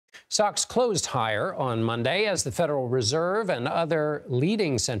Stocks closed higher on Monday as the Federal Reserve and other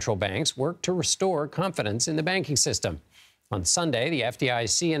leading central banks work to restore confidence in the banking system. On Sunday, the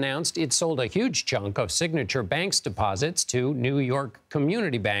FDIC announced it sold a huge chunk of Signature Bank's deposits to New York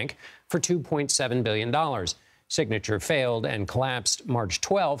Community Bank for $2.7 billion. Signature failed and collapsed March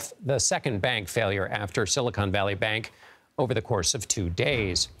 12th, the second bank failure after Silicon Valley Bank over the course of 2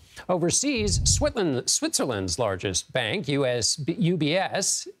 days. Overseas, Switzerland's largest bank,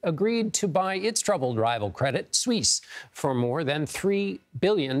 UBS, agreed to buy its troubled rival Credit Suisse for more than $3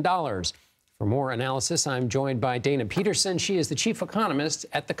 billion. For more analysis, I'm joined by Dana Peterson. She is the chief economist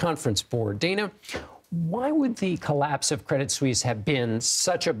at the Conference Board. Dana, why would the collapse of Credit Suisse have been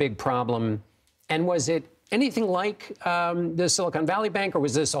such a big problem? And was it anything like the Silicon Valley Bank, or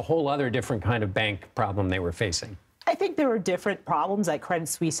was this a whole other different kind of bank problem they were facing? I think there were different problems that Credit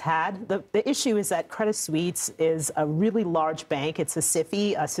Suisse had. The issue is that Credit Suisse is a really large bank. It's a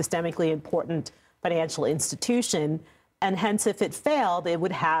SIFI, a systemically important financial institution. And hence, if it failed, it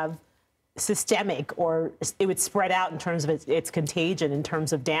would have systemic, or it would spread out in terms of its contagion, in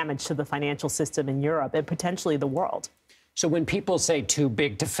terms of damage to the financial system in Europe and potentially the world. So when people say too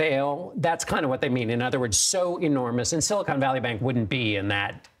big to fail, that's kind of what they mean. In other words, so enormous. And Silicon Valley Bank wouldn't be in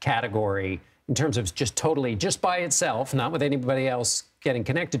that category in terms of just by itself, not with anybody else getting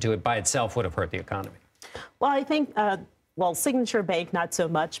connected to it, by itself would have hurt the economy. Well, I think, Signature Bank, not so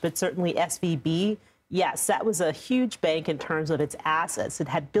much, but certainly SVB, yes, that was a huge bank in terms of its assets. It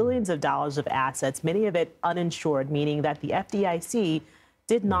had billions of dollars of assets, many of it uninsured, meaning that the FDIC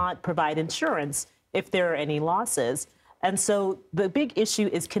did not provide insurance if there are any losses. And so the big issue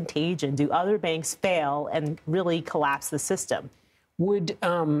is contagion. Do other banks fail and really collapse the system?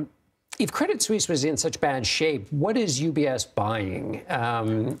 If Credit Suisse was in such bad shape, what is UBS buying,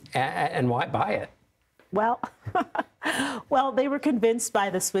 and why buy it? Well, they were convinced by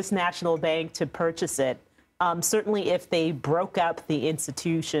the Swiss National Bank to purchase it. Certainly, if they broke up the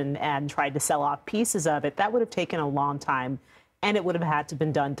institution and tried to sell off pieces of it, that would have taken a long time, and it would have had to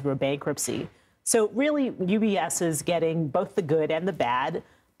been done through a bankruptcy. So really, UBS is getting both the good and the bad,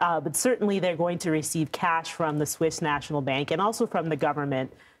 but certainly they're going to receive cash from the Swiss National Bank and also from the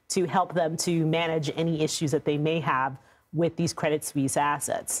government to help them to manage any issues that they may have with these Credit Suisse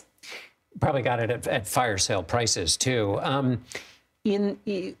assets. Probably got it at fire sale prices, too.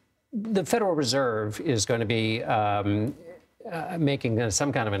 The Federal Reserve is going to be making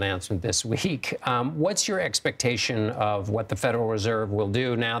some kind of announcement this week. What's your expectation of what the Federal Reserve will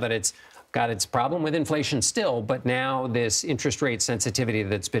do now that it's got its problem with inflation still, but now this interest rate sensitivity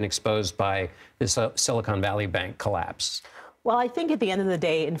that's been exposed by this Silicon Valley Bank collapse? Well, I think at the end of the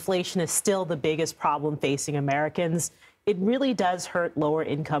day, inflation is still the biggest problem facing Americans. It really does hurt lower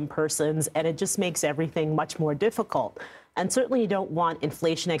income persons, and it just makes everything much more difficult. And certainly you don't want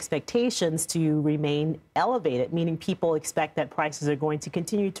inflation expectations to remain elevated, meaning people expect that prices are going to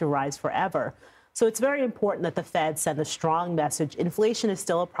continue to rise forever. So it's very important that the Fed send a strong message. Inflation is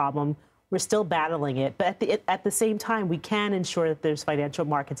still a problem. We're still battling it. But at the same time, we can ensure that there's financial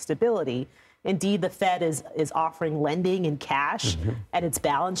market stability. Indeed, the Fed is offering lending in cash, and its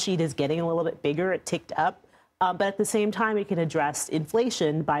balance sheet is getting a little bit bigger. It ticked up. But at the same time, it can address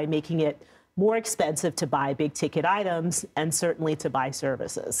inflation by making it more expensive to buy big-ticket items and certainly to buy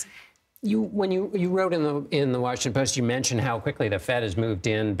services. When you wrote in the Washington Post, you mentioned how quickly the Fed has moved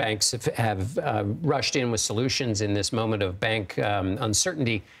in. Banks have rushed in with solutions in this moment of bank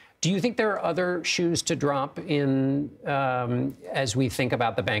uncertainty. Do you think there are other shoes to drop in as we think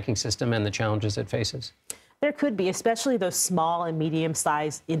about the banking system and the challenges it faces? There could be, especially those small and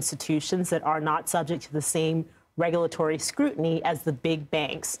medium-sized institutions that are not subject to the same regulatory scrutiny as the big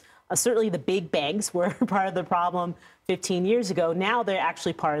banks. Certainly the big banks were part of the problem 15 years ago. Now they're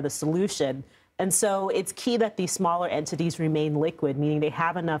actually part of the solution. And so it's key that these smaller entities remain liquid, meaning they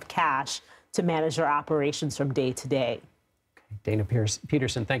have enough cash to manage their operations from day to day. Dana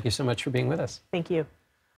Peterson, thank you so much for being with us. Thank you.